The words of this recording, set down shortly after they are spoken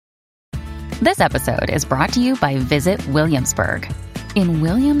This episode is brought to you by Visit Williamsburg. In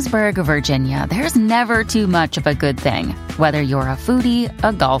Williamsburg, Virginia, there's never too much of a good thing. Whether you're a foodie,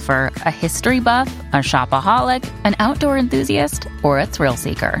 a golfer, a history buff, a shopaholic, an outdoor enthusiast, or a thrill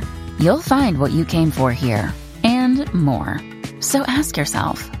seeker, you'll find what you came for here and more. So ask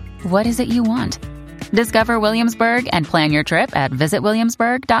yourself, what is it you want? Discover Williamsburg and plan your trip at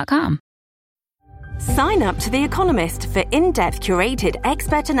visitwilliamsburg.com. Sign up to The Economist for in-depth curated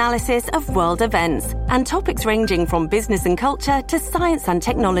expert analysis of world events and topics ranging from business and culture to science and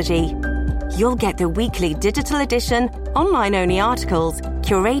technology. You'll get the weekly digital edition, online-only articles,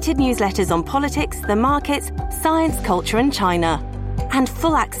 curated newsletters on politics, the markets, science, culture and China, and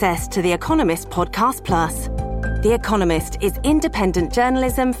full access to The Economist Podcast Plus. The Economist is independent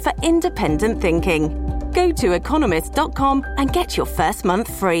journalism for independent thinking. Go to economist.com and get your first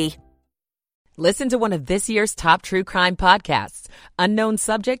month free. Listen to one of this year's top true crime podcasts. Unknown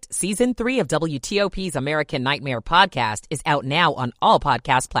Subject, Season 3 of WTOP's American Nightmare podcast is out now on all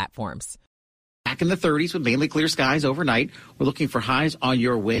podcast platforms. Back in the 30s with mainly clear skies overnight. We're looking for highs on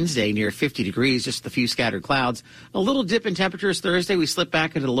your Wednesday near 50 degrees, just a few scattered clouds. A little dip in temperatures Thursday. We slip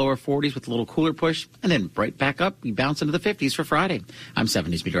back into the lower 40s with a little cooler push, and then right back up. We bounce into the 50s for Friday. I'm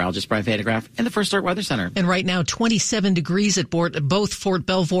 7 News meteorologist Brian Vandegraff in the First Alert Weather Center. And right now, 27 degrees at both Fort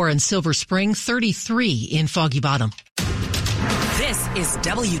Belvoir and Silver Spring, 33 in Foggy Bottom. This is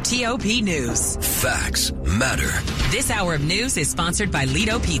WTOP News. Facts matter. This hour of news is sponsored by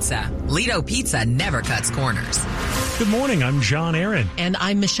Lido Pizza. Lido Pizza never cuts corners. Good morning, I'm John Aaron. And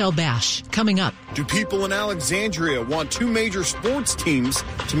I'm Michelle Bash. Coming up. Do people in Alexandria want two major sports teams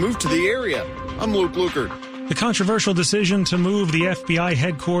to move to the area? I'm Luke Lukert. The controversial decision to move the FBI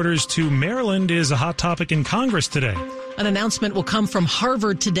headquarters to Maryland is a hot topic in Congress today. An announcement will come from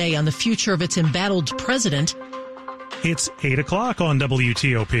Harvard today on the future of its embattled president. It's 8 o'clock on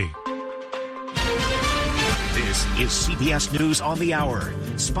WTOP. This is CBS News on the Hour,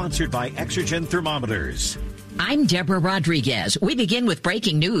 sponsored by Exergen Thermometers. I'm Deborah Rodriguez. We begin with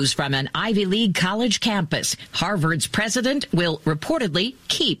breaking news from an Ivy League college campus. Harvard's president will reportedly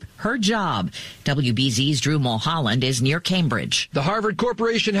keep her job. WBZ's Drew Mulholland is near Cambridge. The Harvard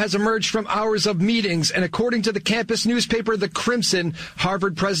Corporation has emerged from hours of meetings, and according to the campus newspaper The Crimson,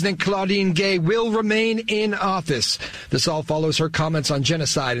 Harvard President Claudine Gay will remain in office. This all follows her comments on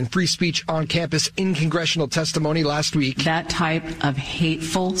genocide and free speech on campus in congressional testimony last week. That type of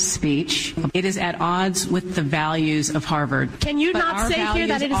hateful speech, it is at odds with the values of Harvard. Can you not say here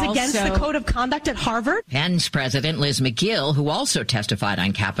that it is against the code of conduct at Harvard? Penn's President Liz McGill, who also testified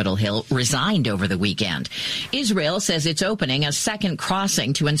on Capitol Hill, resigned over the weekend. Israel says it's opening a second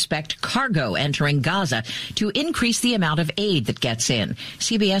crossing to inspect cargo entering Gaza to increase the amount of aid that gets in.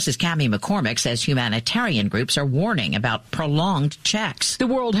 CBS's Cami McCormick says humanitarian groups are warning about prolonged checks. The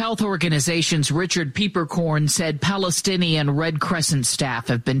World Health Organization's Richard Pieperkorn said Palestinian Red Crescent staff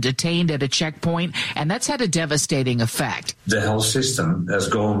have been detained at a checkpoint, and that's had a devastating effect. The health system has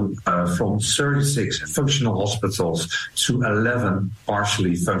gone from 36 functional hospitals to 11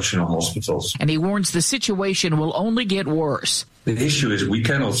 partially functional hospitals. And he warns the situation will only get worse. The issue is we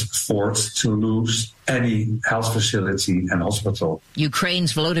cannot afford to lose any health facility and hospital.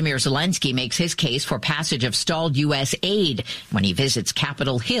 Ukraine's Volodymyr Zelensky makes his case for passage of stalled U.S. aid when he visits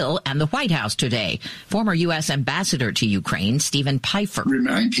Capitol Hill and the White House today. Former U.S. Ambassador to Ukraine, Stephen Pfeiffer.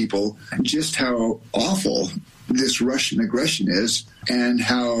 Remind people just how awful this Russian aggression is and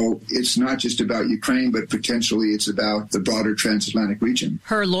how it's not just about Ukraine, but potentially it's about the broader transatlantic region.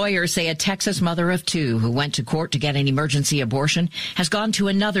 Her lawyers say a Texas mother of two who went to court to get an emergency abortion has gone to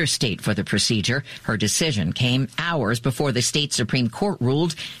another state for the procedure. Her decision came hours before the state Supreme Court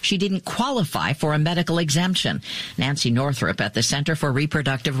ruled she didn't qualify for a medical exemption. Nancy Northrup at the Center for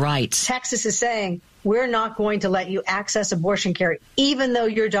Reproductive Rights. Texas is saying, we're not going to let you access abortion care, even though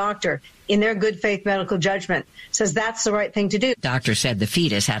your doctor, in their good faith medical judgment, says that's the right thing to do. Doctor said the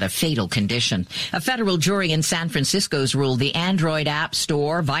fetus had a fatal condition. A federal jury in San Francisco's ruled the Android App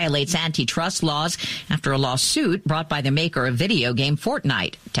Store violates antitrust laws after a lawsuit brought by the maker of video game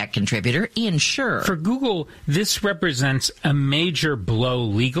Fortnite. Tech contributor Ian Scher. For Google, this represents a major blow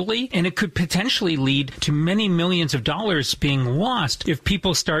legally, and it could potentially lead to many millions of dollars being lost if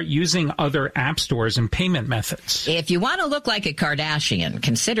people start using other app stores and payment methods. If you want to look like a Kardashian,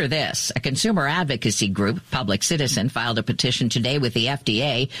 consider this. A consumer advocacy group, Public Citizen, filed a petition today with the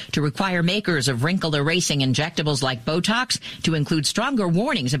FDA to require makers of wrinkle-erasing injectables like Botox to include stronger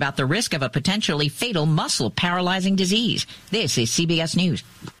warnings about the risk of a potentially fatal muscle-paralyzing disease. This is CBS News.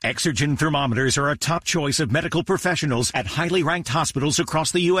 Exergen thermometers are a top choice of medical professionals at highly ranked hospitals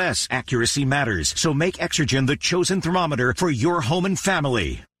across the U.S. Accuracy matters, so make Exergen the chosen thermometer for your home and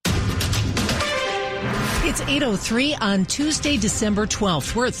family. It's 8:03 on Tuesday, December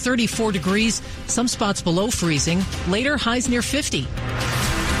 12th. We're at 34 degrees, some spots below freezing. Later, highs near 50.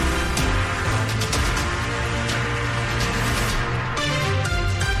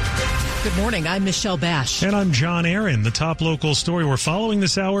 Good morning. I'm Michelle Bash. And I'm John Aaron. The top local story we're following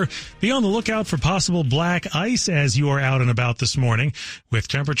this hour. Be on the lookout for possible black ice as you are out and about this morning. With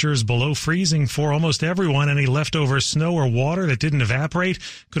temperatures below freezing for almost everyone, any leftover snow or water that didn't evaporate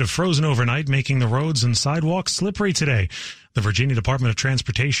could have frozen overnight, making the roads and sidewalks slippery today. The Virginia Department of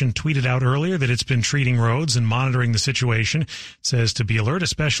Transportation tweeted out earlier that it's been treating roads and monitoring the situation. It says to be alert,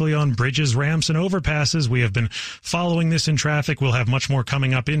 especially on bridges, ramps, and overpasses. We have been following this in traffic. We'll have much more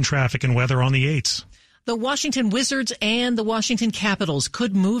coming up in traffic and weather on the 8s. The Washington Wizards and the Washington Capitals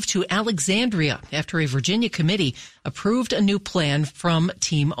could move to Alexandria after a Virginia committee approved a new plan from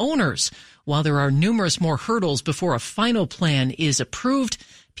team owners. While there are numerous more hurdles before a final plan is approved,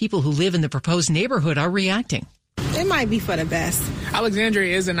 people who live in the proposed neighborhood are reacting. It might be for the best.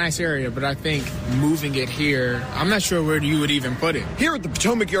 Alexandria is a nice area, but I think moving it here, I'm not sure where you would even put it. Here at the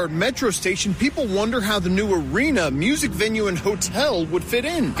Potomac Yard Metro Station, people wonder how the new arena, music venue, and hotel would fit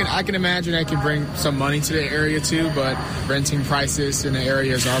in. I can imagine that could bring some money to the area too, but renting prices in the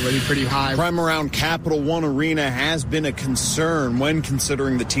area is already pretty high. Crime around Capital One Arena has been a concern when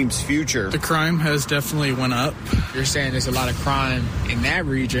considering the team's future. The crime has definitely went up. You're saying there's a lot of crime in that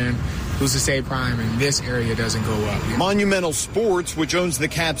region. Who's to say crime in this area doesn't go up? Monumental Sports, which owns the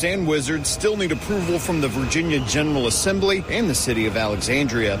Caps and Wizards, still need approval from the Virginia General Assembly and the city of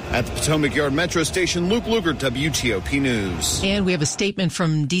Alexandria. At the Potomac Yard Metro Station, Luke Luger, WTOP News. And we have a statement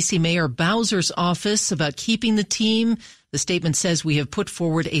from D.C. Mayor Bowser's office about keeping the team. The statement says we have put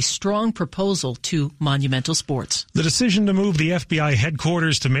forward a strong proposal to Monumental Sports. The decision to move the FBI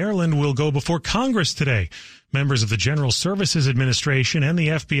headquarters to Maryland will go before Congress today. Members of the General Services Administration and the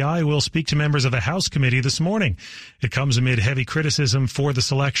FBI will speak to members of the House Committee this morning. It comes amid heavy criticism for the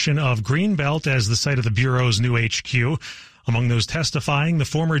selection of Greenbelt as the site of the Bureau's new HQ. Among those testifying, the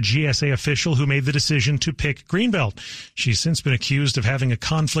former GSA official who made the decision to pick Greenbelt. She's since been accused of having a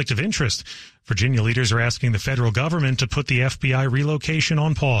conflict of interest. Virginia leaders are asking the federal government to put the FBI relocation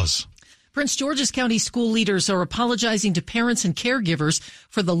on pause. Prince George's County school leaders are apologizing to parents and caregivers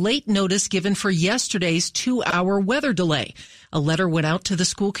for the late notice given for yesterday's 2-hour weather delay. A letter went out to the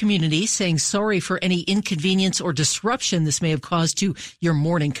school community saying sorry for any inconvenience or disruption this may have caused to your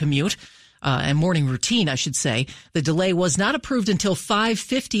morning commute. And morning routine, I should say. The delay was not approved until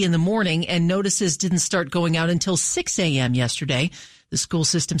 5:50 in the morning, and notices didn't start going out until 6 a.m. yesterday. The school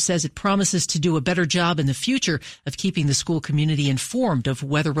system says it promises to do a better job in the future of keeping the school community informed of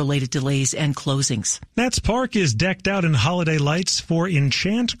weather-related delays and closings. Nats Park is decked out in holiday lights for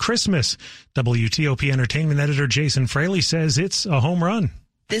Enchant Christmas. WTOP Entertainment editor Jason Fraley says it's a home run.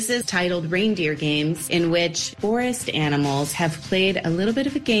 This is titled Reindeer Games, in which forest animals have played a little bit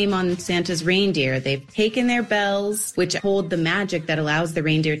of a game on Santa's reindeer. They've taken their bells, which hold the magic that allows the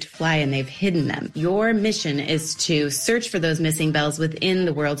reindeer to fly, and they've hidden them. Your mission is to search for those missing bells within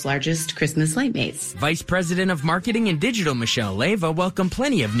the world's largest Christmas light maze. Vice President of Marketing and Digital Michelle Leyva welcomed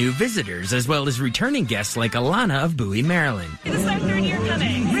plenty of new visitors, as well as returning guests like Alana of Bowie, Maryland. This is our 3rd year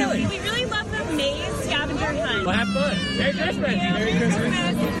coming. Really? So we really love the maze scavenger hunt. Well, have fun. Merry Christmas. Merry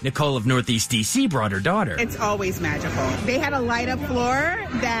Christmas. Nicole of Northeast D.C. brought her daughter. It's always magical. They had a light-up floor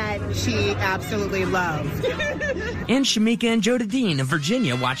that she absolutely loved. And Shamika and Jodadine of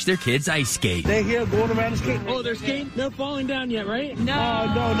Virginia watched their kids ice skate. They're here going around the skate. Oh, they're skating? They're falling down yet, right? No.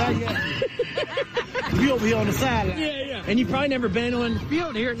 No, not yet. You over here on the sideline. Yeah. And you probably never been on the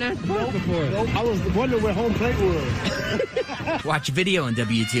field here at Nats Park before. Nope. I was wondering where home plate was. Watch video on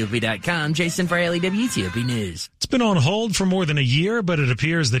WTOP.com. Jason Fraley, WTOP News. It's been on hold for more than a year, but it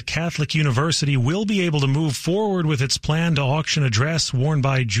appears that Catholic University will be able to move forward with its plan to auction a dress worn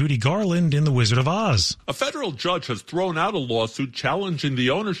by Judy Garland in The Wizard of Oz. A federal judge has thrown out a lawsuit challenging the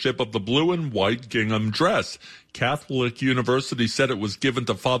ownership of the blue and white gingham dress. Catholic University said it was given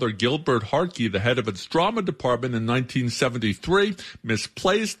to Father Gilbert Harkey, the head of its drama department, in 1973,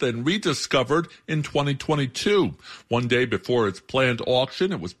 misplaced and rediscovered in 2022. One day before its planned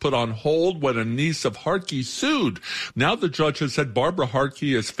auction, it was put on hold when a niece of Harkey sued. Now the judge has said Barbara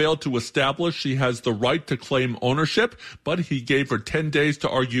Harkey has failed to establish she has the right to claim ownership, but he gave her 10 days to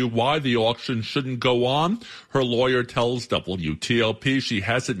argue why the auction shouldn't go on. Her lawyer tells WTOP she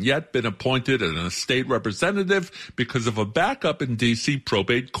hasn't yet been appointed an estate representative because of a backup in D.C.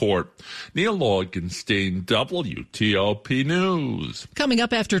 probate court. Neil Augenstein, WTOP News. Coming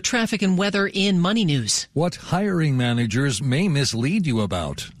up after traffic and weather in Money News. What hiring managers may mislead you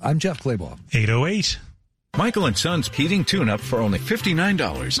about. I'm Jeff Claybaugh. 8:08. Michael & Son's heating tune-up for only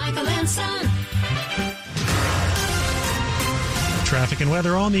 $59. Michael & Son. Traffic and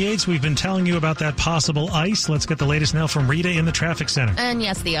weather on the 8s. We've been telling you about that possible ice. Let's get the latest now from Rita in the traffic center. And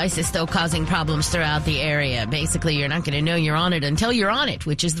yes, the ice is still causing problems throughout the area. Basically, you're not going to know you're on it until you're on it,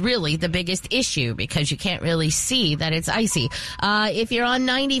 which is really the biggest issue because you can't really see that it's icy. If you're on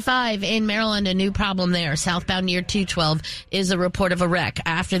 95 in Maryland, a new problem there. Southbound near 212 is a report of a wreck.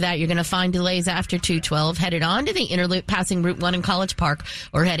 After that, you're going to find delays after 212 headed on to the inner loop passing Route 1 in College Park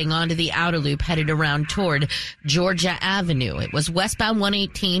or heading on to the outer loop headed around toward Georgia Avenue. It was westbound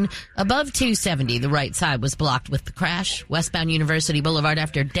 118 above 270. The right side was blocked with the crash. Westbound University Boulevard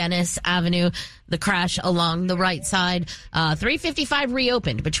after Dennis Avenue. The crash along the right side. 355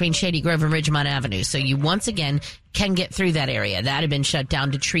 reopened between Shady Grove and Ridgemont Avenue. So you once again can get through that area. That had been shut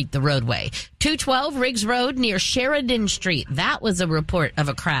down to treat the roadway. 212 Riggs Road near Sheridan Street. That was a report of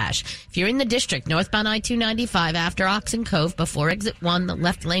a crash. If you're in the district, northbound I-295 after Oxen Cove before exit 1, the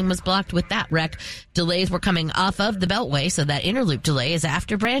left lane was blocked with that wreck. Delays were coming off of the Beltway, so that interloop delay is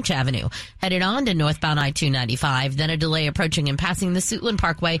after Branch Avenue. Headed on to northbound I-295, then a delay approaching and passing the Suitland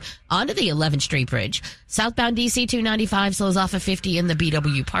Parkway onto the 11th Street Bridge. Southbound DC 295 slows off of 50 in the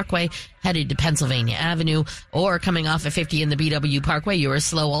BW Parkway, headed to Pennsylvania Avenue, or coming off of 50 in the BW Parkway, you are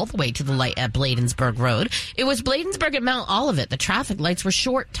slow all the way to the light at Bladensburg Road. It was Bladensburg at Mount Olivet. The traffic lights were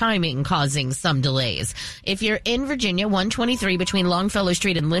short timing, causing some delays. If you're in Virginia, 123 between Longfellow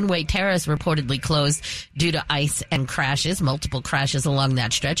Street and Linway Terrace reportedly closed due to ice and crashes, multiple crashes along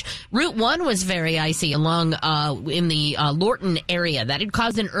that stretch. Route 1 was very icy along in the Lorton area. That had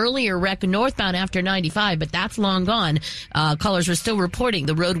caused an earlier wreck northbound after 95, but that's long gone. Callers were still reporting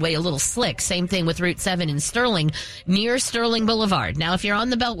the roadway a little slick. Same thing with Route 7 in Sterling, near Sterling Boulevard. Now, if you're on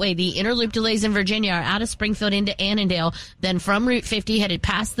the Beltway, the interloop delays in Virginia are out of Springfield into Annandale, then from Route 50 headed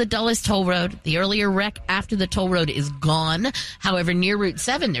past the Dulles Toll Road. The earlier wreck after the toll road is gone. However, near Route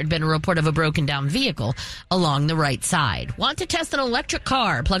 7, there'd been a report of a broken down vehicle along the right side. Want to test an electric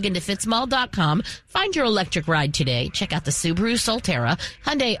car? Plug into fitzmall.com. Find your electric ride today. Check out the Subaru Solterra,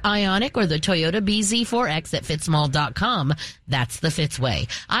 Hyundai Ioniq, or the Toyota BZ4X at fitzmall.com. That's the Fitz way.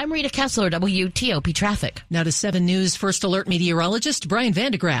 I'm Rita Kessler, WTOP Traffic. Now to 7 News First Alert meteorologist Brian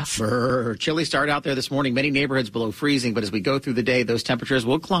Vandegraff. Chilly start out there this morning. Many neighborhoods below freezing, but as we go through the day, those temperatures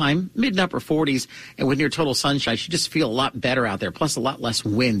will climb mid and upper 40s. And with near total sunshine, you just feel a lot better out there, plus a lot less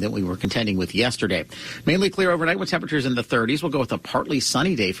wind than we were contending with yesterday. Mainly clear overnight with temperatures in the 30s. We'll go with a partly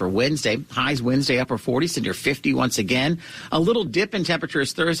sunny day for Wednesday. Highs Wednesday upper 40s to near 50 once again. A little dip in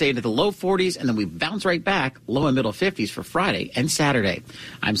temperatures Thursday into the low 40s, and then we bounce right back low and middle 50s for Friday and Saturday.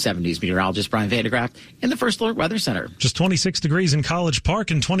 I'm 7 News meteorologist Brian Vandegraff in the First Alert Weather Center. Just 26 degrees in College Park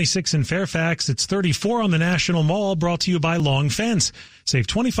and 26 in Fairfax. It's 34 on the National Mall, brought to you by Long Fence. Save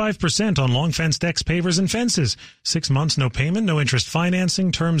 25% on Long Fence decks, pavers, and fences. 6 months, no payment, no interest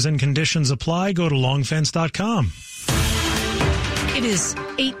financing. Terms and conditions apply. Go to longfence.com. It is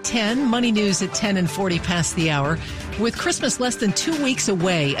 8:10, Money News at 10 and 40 past the hour. With Christmas less than 2 weeks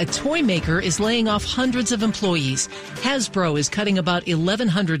away, a toy maker is laying off hundreds of employees. Hasbro is cutting about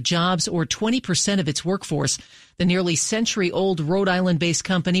 1,100 jobs, or 20% of its workforce. The nearly century-old Rhode Island-based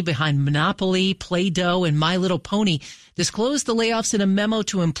company behind Monopoly, Play-Doh, and My Little Pony disclosed the layoffs in a memo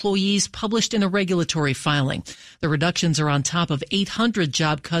to employees published in a regulatory filing. The reductions are on top of 800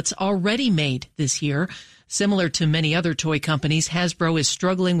 job cuts already made this year. Similar to many other toy companies, Hasbro is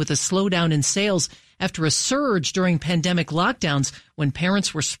struggling with a slowdown in sales after a surge during pandemic lockdowns when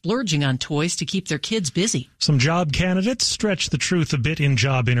parents were splurging on toys to keep their kids busy. Some job candidates stretch the truth a bit in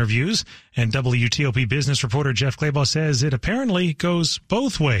job interviews, and WTOP business reporter Jeff Claybaugh says it apparently goes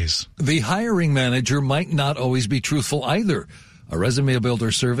both ways. The hiring manager might not always be truthful either. A Resume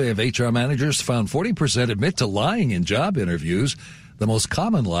Builder survey of HR managers found 40% admit to lying in job interviews. The most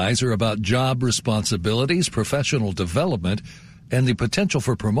common lies are about job responsibilities, professional development, and the potential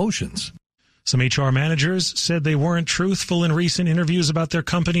for promotions. Some HR managers said they weren't truthful in recent interviews about their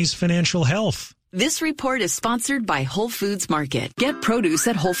company's financial health. This report is sponsored by Whole Foods Market. Get produce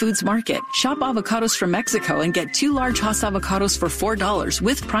at Whole Foods Market. Shop avocados from Mexico and get 2 large Hass avocados for $4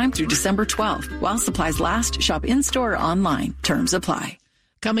 with Prime through December 12th. While supplies last, shop in-store or online. Terms apply.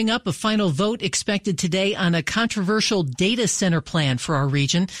 Coming up, a final vote expected today on a controversial data center plan for our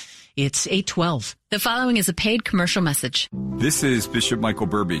region. It's 8:12. The following is a paid commercial message. This is Bishop Michael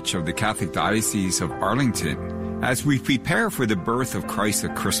Burbidge of the Catholic Diocese of Arlington. As we prepare for the birth of Christ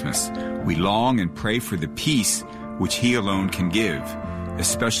at Christmas, we long and pray for the peace which He alone can give,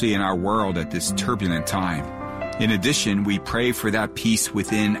 especially in our world at this turbulent time. In addition, we pray for that peace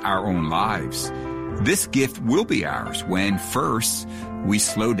within our own lives. This gift will be ours when, first, we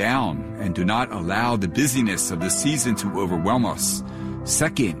slow down and do not allow the busyness of the season to overwhelm us.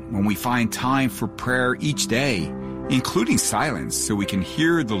 Second, when we find time for prayer each day including silence so we can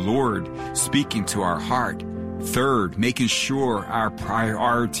hear the Lord speaking to our heart. Third, making sure our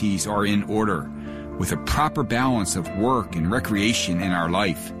priorities are in order with a proper balance of work and recreation in our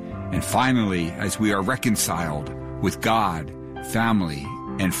life. And finally, as we are reconciled with God, family,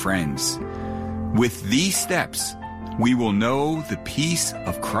 and friends. With these steps, we will know the peace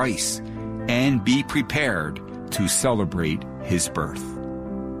of Christ and be prepared to celebrate his birth.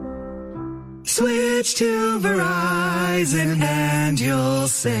 Switch to Verizon and you'll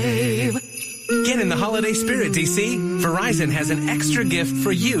save. Get in the holiday spirit, DC. Verizon has an extra gift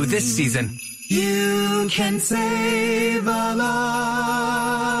for you this season. You can save a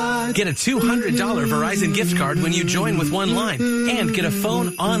lot. Get a $200 Verizon gift card when you join with one line. And get a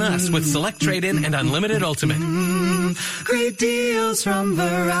phone on us with Select Trade-In and Unlimited Ultimate. Great deals from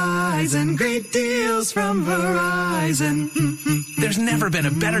Verizon. Great deals from Verizon. There's never been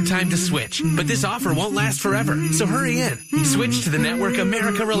a better time to switch, but this offer won't last forever, so hurry in. Switch to the network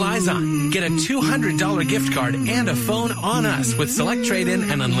America relies on. Get a $200 gift card and a phone on us with Select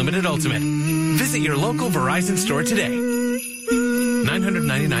Trade-In and Unlimited Ultimate. Visit your local Verizon store today.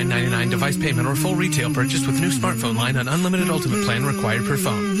 $999.99 device payment or full retail purchase with new smartphone line on Unlimited Ultimate plan required per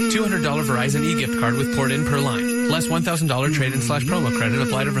phone. $200 Verizon e-gift card with port in per line. Less $1,000 trade-in/promo credit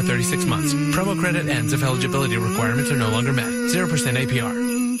applied over 36 months. Promo credit ends if eligibility requirements are no longer met. 0% APR.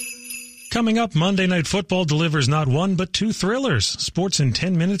 Coming up, Monday Night Football delivers not one but two thrillers. Sports in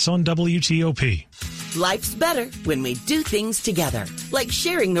 10 minutes on WTOP. Life's better when we do things together, like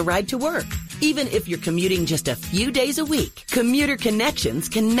sharing the ride to work. Even if you're commuting just a few days a week, Commuter Connections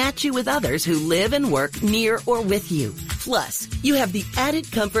can match you with others who live and work near or with you. Plus, you have the added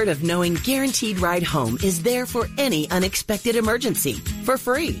comfort of knowing Guaranteed Ride Home is there for any unexpected emergency for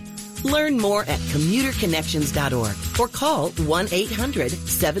free. Learn more at commuterconnections.org or call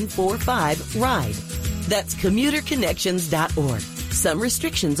 1-800-745-RIDE. That's commuterconnections.org. Some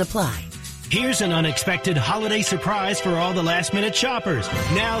restrictions apply. Here's an unexpected holiday surprise for all the last-minute shoppers.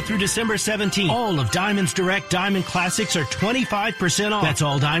 Now through December 17th, all of Diamond's Direct Diamond Classics are 25% off. That's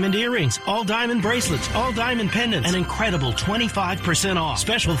all diamond earrings, all diamond bracelets, all diamond pendants, an incredible 25% off.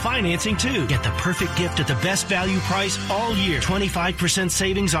 Special financing, too. Get the perfect gift at the best value price all year. 25%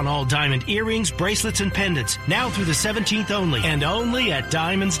 savings on all diamond earrings, bracelets, and pendants. Now through the 17th only, and only at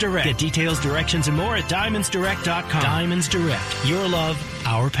Diamonds Direct. Get details, directions, and more at diamondsdirect.com. Diamonds Direct. Your love,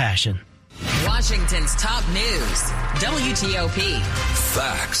 our passion. Washington's top news, WTOP.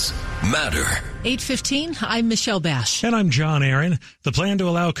 Facts matter. 8:15, I'm Michelle Bash. And I'm John Aaron. The plan to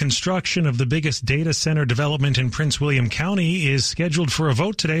allow construction of the biggest data center development in Prince William County is scheduled for a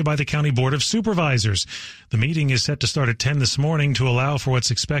vote today by the County Board of Supervisors. The meeting is set to start at 10 this morning to allow for what's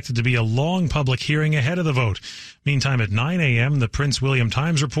expected to be a long public hearing ahead of the vote. Meantime, at 9 a.m., the Prince William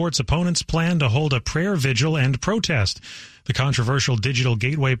Times reports opponents plan to hold a prayer vigil and protest. The controversial Digital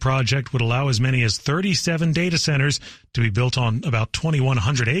Gateway project would allow as many as 37 data centers to be built on about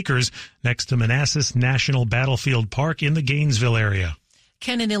 2,100 acres next to Manassas National Battlefield Park in the Gainesville area.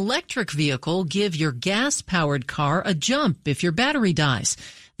 Can an electric vehicle give your gas-powered car a jump if your battery dies?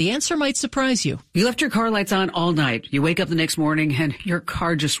 The answer might surprise you. You left your car lights on all night. You wake up the next morning and your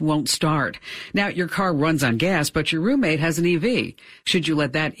car just won't start. Now, your car runs on gas, but your roommate has an EV. Should you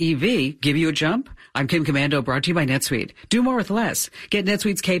let that EV give you a jump? I'm Kim Commando, brought to you by NetSuite. Do more with less. Get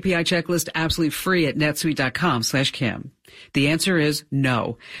NetSuite's KPI checklist absolutely free at netsuite.com/Kim. The answer is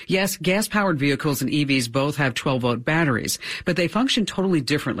no. Yes, gas-powered vehicles and EVs both have 12-volt batteries, but they function totally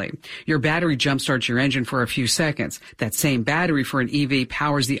differently. Your battery jumpstarts your engine for a few seconds. That same battery for an EV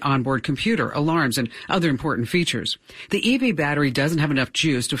powers the onboard computer, alarms, and other important features. The EV battery doesn't have enough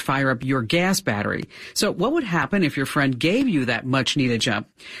juice to fire up your gas battery. So what would happen if your friend gave you that much-needed jump?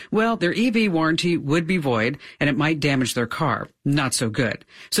 Well, their EV warranty would be void, and it might damage their car. Not so good.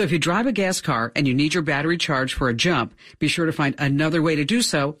 So if you drive a gas car and you need your battery charged for a jump, be sure to find another way to do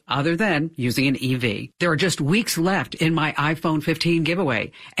so other than using an EV. There are just weeks left in my iPhone 15 giveaway.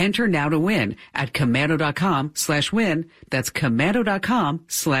 Enter now to win at commando.com/win. That's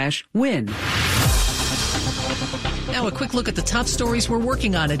commando.com/win. Now a quick look at the top stories we're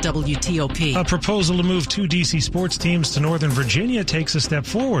working on at WTOP. A proposal to move 2 D.C. sports teams to Northern Virginia takes a step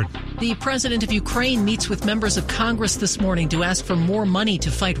forward. The president of Ukraine meets with members of Congress this morning to ask for more money to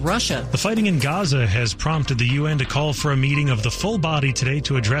fight Russia. The fighting in Gaza has prompted the UN to call for a meeting of the full body today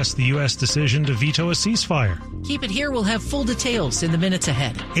to address the U.S. decision to veto a ceasefire. Keep it here. We'll have full details in the minutes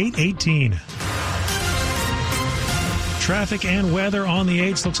ahead. 8:18. traffic and weather on the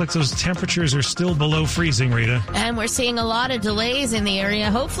 8s. Looks like those temperatures are still below freezing, Rita. And we're seeing a lot of delays in the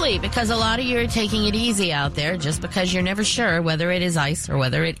area, hopefully, because a lot of you are taking it easy out there just because you're never sure whether it is ice or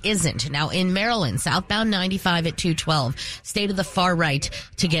whether it isn't. Now, in Maryland, southbound 95 at 212, stay to the far right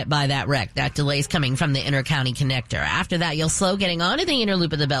to get by that wreck. That delay's coming from the inter-county connector. After that, you'll slow getting onto the inner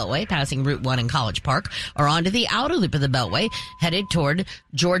loop of the Beltway, passing Route 1 in College Park, or onto the outer loop of the Beltway, headed toward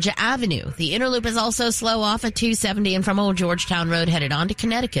Georgia Avenue. The inner loop is also slow off at 270 and from Old Georgetown Road, headed on to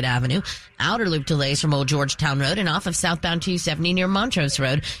Connecticut Avenue. Outer loop delays from Old Georgetown Road and off of southbound 270 near Montrose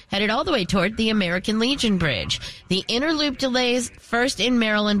Road, headed all the way toward the American Legion Bridge. The inner loop delays first in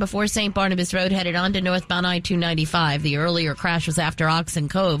Maryland before St. Barnabas Road, headed on to northbound I-295. The earlier crash was after Oxon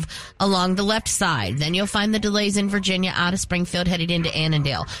Cove along the left side. Then you'll find the delays in Virginia out of Springfield, headed into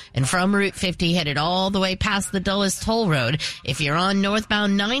Annandale. And from Route 50, headed all the way past the Dulles Toll Road. If you're on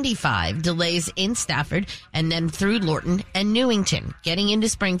northbound 95, delays in Stafford and then through Lorton and Newington. Getting into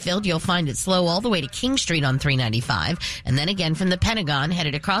Springfield, you'll find it slow all the way to King Street on 395. And then again from the Pentagon,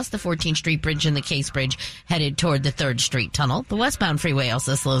 headed across the 14th Street Bridge and the Case Bridge, headed toward the 3rd Street Tunnel. The westbound freeway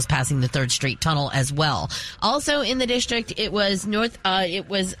also slows passing the 3rd Street Tunnel as well. Also in the district, it was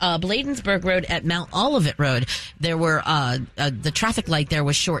Bladensburg Road at Mount Olivet Road. There were, the traffic light there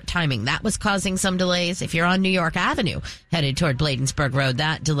was short timing. That was causing some delays. If you're on New York Avenue, headed toward Bladensburg Road,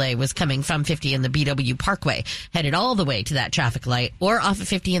 that delay was coming from 50 in the BW Parkway, headed all the way to that traffic light, or off of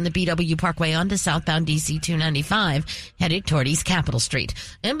 50 in the BW Parkway onto southbound DC 295, headed toward East Capitol Street.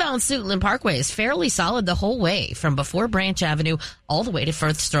 Inbound Suitland Parkway is fairly solid the whole way from before Branch Avenue all the way to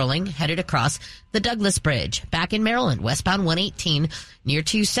Firth Sterling, headed across the Douglas Bridge. Back in Maryland, westbound 118 near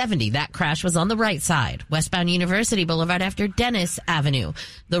 270. That crash was on the right side. Westbound University Boulevard after Dennis Avenue.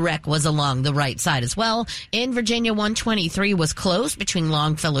 The wreck was along the right side as well. In Virginia, 123 was closed between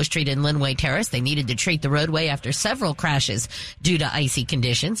Longfellow Street and Linway Terrace. They needed to treat the roadway after several crashes due to icy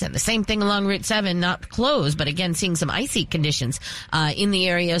conditions. And the same thing along Route 7, not closed, but again seeing some icy conditions in the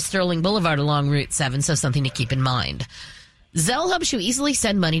area of Sterling Boulevard along Route 7, so something to keep in mind. Zelle helps you easily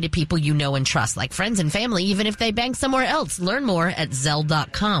send money to people you know and trust, like friends and family, even if they bank somewhere else. Learn more at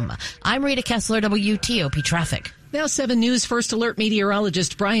Zelle.com. I'm Rita Kessler, WTOP Traffic. Now 7 News First Alert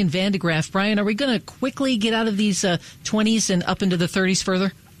meteorologist Brian Vandegraff. Brian, are we going to quickly get out of these 20s and up into the 30s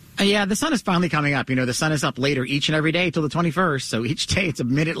further? Yeah, the sun is finally coming up. You know, the sun is up later each and every day till the 21st. So each day it's a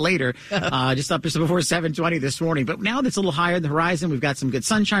minute later, just up just before 7:20 this morning. But now that's a little higher in the horizon. We've got some good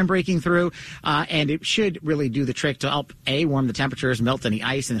sunshine breaking through, and it should really do the trick to help, warm the temperatures, melt any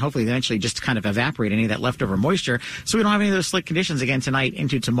ice, and hopefully eventually just kind of evaporate any of that leftover moisture so we don't have any of those slick conditions again tonight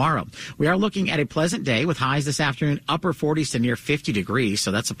into tomorrow. We are looking at a pleasant day with highs this afternoon, upper 40s to near 50 degrees. So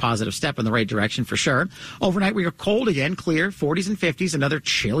that's a positive step in the right direction for sure. Overnight, we are cold again, clear, 40s and 50s, another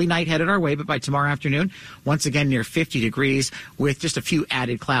chilly night headed our way, but by tomorrow afternoon, once again near 50 degrees with just a few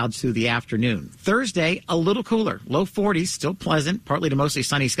added clouds through the afternoon. Thursday, a little cooler, low 40s, still pleasant, partly to mostly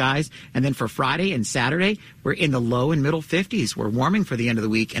sunny skies. And then for Friday and Saturday, we're in the low and middle 50s. We're warming for the end of the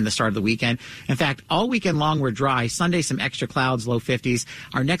week and the start of the weekend. In fact, all weekend long, we're dry. Sunday, some extra clouds, low 50s.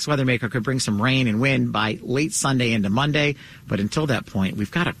 Our next weather maker could bring some rain and wind by late Sunday into Monday. But until that point,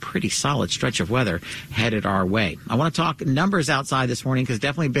 we've got a pretty solid stretch of weather headed our way. I want to talk numbers outside this morning because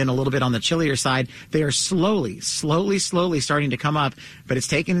definitely been a little bit on the chillier side. They are slowly starting to come up, but it's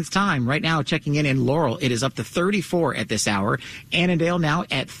taking its time. Right now, checking in Laurel, it is up to 34 at this hour. Annandale now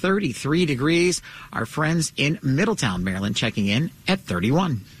at 33 degrees. Our friends in Middletown, Maryland, checking in at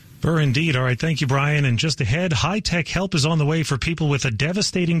 31. Indeed. All right. Thank you, Brian. And just ahead, high-tech help is on the way for people with a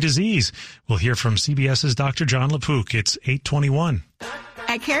devastating disease. We'll hear from CBS's Dr. John LaPook. It's 8:21.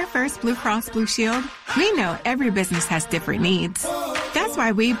 At Care First Blue Cross Blue Shield, we know every business has different needs. That's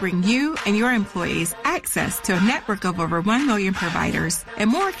why we bring you and your employees access to a network of over 1 million providers and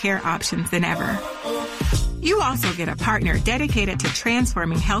more care options than ever. You also get a partner dedicated to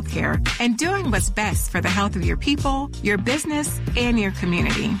transforming healthcare and doing what's best for the health of your people, your business, and your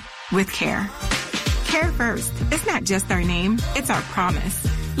community with Care. Care First. It's not just our name, it's our promise.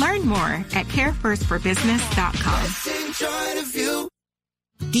 Learn more at carefirstforbusiness.com.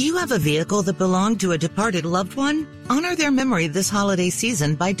 Do you have a vehicle that belonged to a departed loved one? Honor their memory this holiday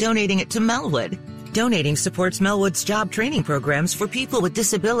season by donating it to Melwood. Donating supports Melwood's job training programs for people with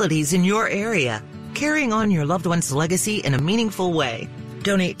disabilities in your area, carrying on your loved one's legacy in a meaningful way.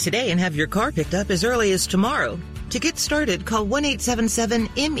 Donate today and have your car picked up as early as tomorrow. To get started, call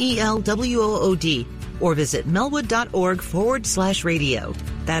 1-877-MELWOOD or visit melwood.org/radio.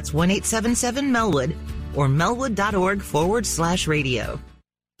 That's 1-877-MELWOOD or melwood.org/radio.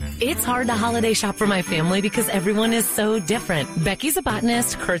 It's hard to holiday shop for my family because everyone is so different. Becky's a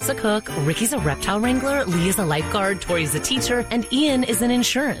botanist, Kurt's a cook, Ricky's a reptile wrangler, Lee is a lifeguard, Tori's a teacher, and Ian is in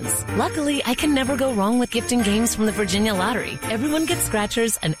insurance. Luckily, I can never go wrong with gifting games from the Virginia Lottery. Everyone gets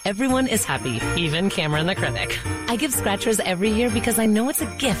scratchers and everyone is happy, even Cameron the critic. I give scratchers every year because I know it's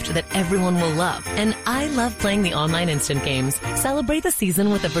a gift that everyone will love. And I love playing the online instant games. Celebrate the season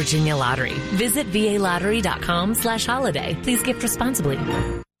with the Virginia Lottery. Visit VALottery.com/holiday. Please gift responsibly.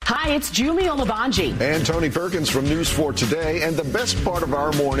 Hi, it's Julie Olabanji. And Tony Perkins from News 4 Today. And the best part of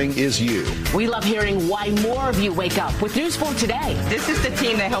our morning is you. We love hearing why more of you wake up with News 4 Today. This is the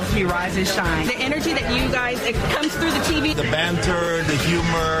team that helps me rise and shine. The energy that you guys, it comes through the TV. The banter, the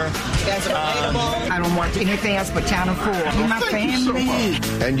humor. You guys are relatable. I don't watch anything else but Channel 4. You're my family.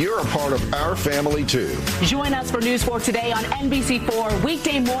 And you're a part of our family, too. Join us for News 4 Today on NBC4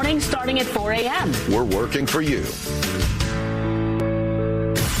 weekday morning starting at 4 a.m. We're working for you.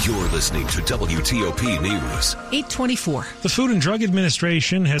 You're listening to WTOP News. 824. The Food and Drug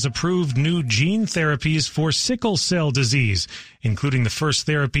Administration has approved new gene therapies for sickle cell disease, including the first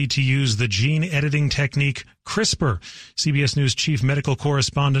therapy to use the gene editing technique CRISPR. CBS News chief medical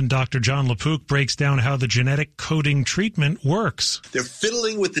correspondent Dr. John LaPook breaks down how the genetic coding treatment works. They're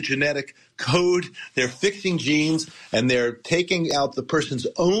fiddling with the genetic code, they're fixing genes, and they're taking out the person's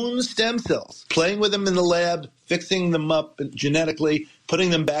own stem cells, playing with them in the lab, fixing them up genetically, putting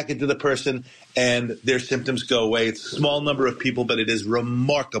them back into the person, and their symptoms go away. It's a small number of people, but it is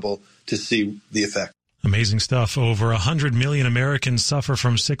remarkable to see the effect. Amazing stuff. Over 100 million Americans suffer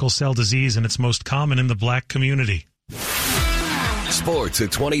from sickle cell disease, and it's most common in the black community. Sports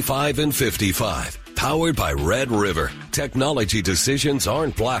at 25 and 55. Powered by Red River. Technology decisions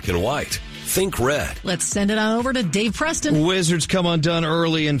aren't black and white. Think red. Let's send it on over to Dave Preston. Wizards come undone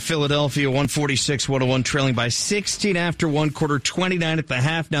early in Philadelphia, 146-101, trailing by 16 after one quarter, 29 at the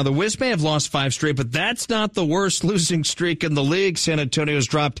half. Now, the Wiz may have lost 5 straight, but that's not the worst losing streak in the league. San Antonio's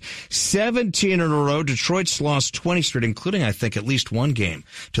dropped 17 in a row. Detroit's lost 20 straight, including, I think, at least one game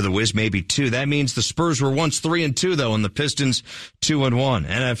to the Wiz, maybe 2. That means the Spurs were once 3-2, though, and the Pistons 2-1.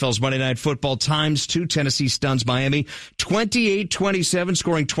 NFL's Monday Night Football ×2. Tennessee stuns Miami 28-27,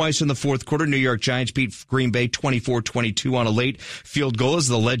 scoring twice in the fourth quarter. New York Giants beat Green Bay 24-22 on a late field goal as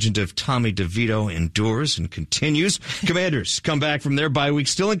the legend of Tommy DeVito endures and continues. Commanders come back from their bye week,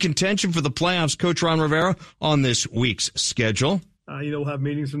 still in contention for the playoffs. Coach Ron Rivera on this week's schedule. We'll have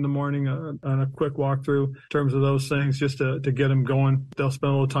meetings in the morning on a quick walkthrough in terms of those things, just to get them going. They'll spend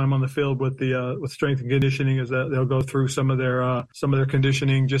a little time on the field with strength and conditioning, as that they'll go through some of their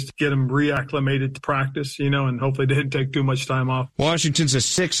conditioning, just to get them reacclimated to practice, and hopefully they didn't take too much time off. Washington's a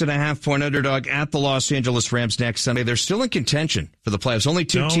 6.5-point underdog at the Los Angeles Rams next Sunday. They're still in contention for the playoffs. Only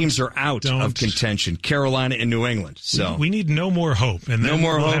two teams are out of contention: Carolina and New England. So we need no more hope, and then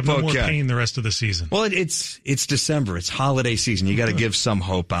we'll have no more pain the rest of the season. Well, it's December. It's holiday season. You got to give some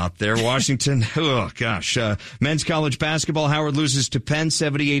hope out there. Washington, men's college basketball, Howard loses to Penn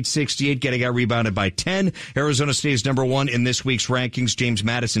 78-68, getting out rebounded by 10. Arizona stays number 1 in this week's rankings. James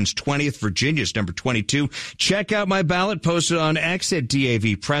Madison's 20th. Virginia's number 22. Check out my ballot posted on X at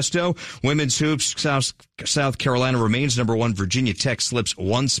DAV Presto. Women's hoops, South Carolina remains number 1. Virginia Tech slips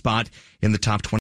 1 spot in the top 20.